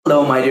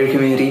Hello my dear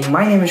community,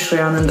 my name is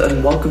Shreyanand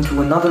and welcome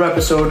to another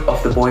episode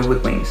of The Boy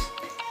with Wings.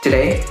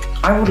 Today,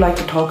 I would like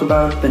to talk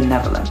about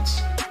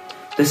benevolence,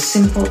 the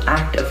simple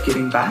act of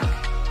giving back,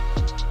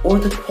 or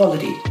the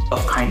quality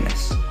of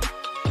kindness.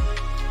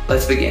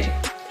 Let's begin,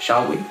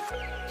 shall we?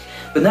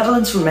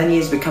 Benevolence for many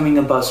is becoming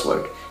a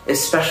buzzword,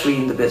 especially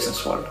in the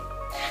business world.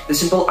 The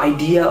simple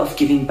idea of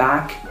giving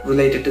back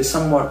related to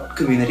somewhat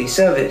community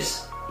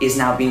service is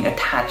now being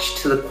attached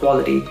to the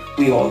quality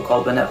we all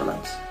call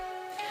benevolence.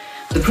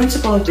 The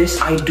principle of this,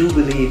 I do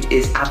believe,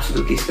 is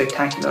absolutely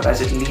spectacular as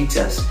it leads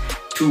us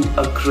to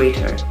a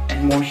greater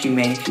and more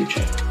humane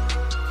future.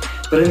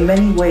 But in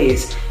many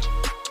ways,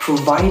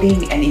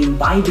 providing and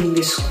imbibing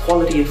this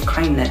quality of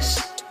kindness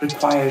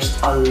requires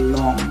a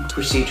long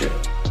procedure.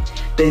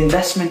 The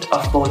investment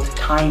of both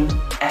time,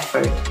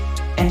 effort,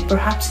 and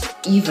perhaps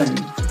even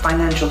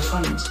financial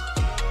funds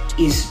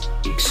is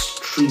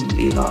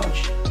extremely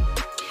large.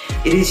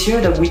 It is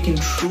here that we can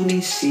truly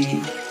see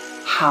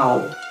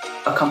how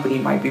a company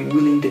might be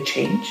willing to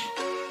change,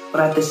 but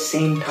at the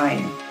same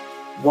time,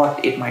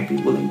 what it might be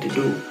willing to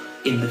do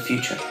in the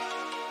future.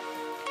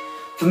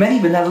 For many,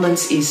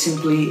 benevolence is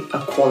simply a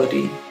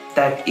quality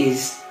that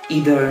is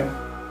either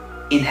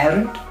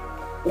inherent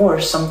or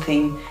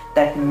something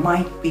that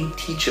might be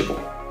teachable,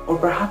 or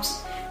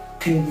perhaps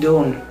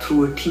condoned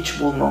through a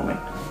teachable moment.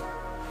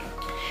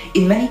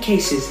 In many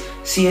cases,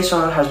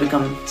 CSR has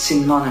become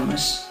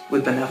synonymous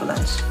with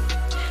benevolence.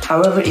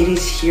 However, it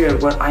is here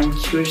where I'm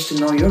curious to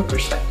know your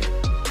perspective.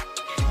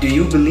 Do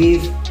you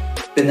believe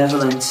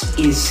benevolence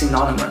is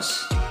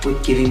synonymous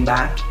with giving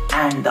back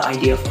and the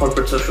idea of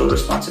corporate social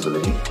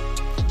responsibility?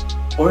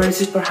 Or is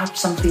it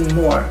perhaps something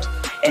more,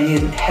 an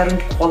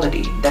inherent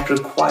quality that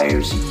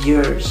requires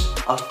years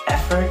of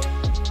effort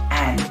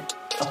and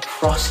a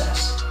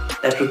process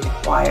that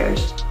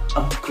requires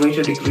a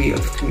greater degree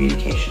of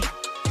communication?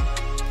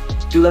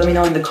 Do let me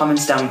know in the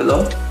comments down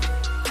below.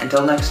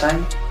 Until next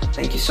time,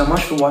 thank you so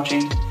much for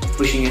watching.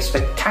 Wishing you a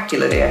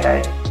spectacular day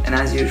ahead, and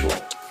as usual,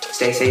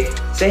 stay safe,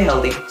 stay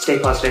healthy, stay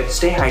positive,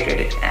 stay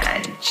hydrated,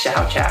 and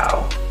ciao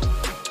ciao.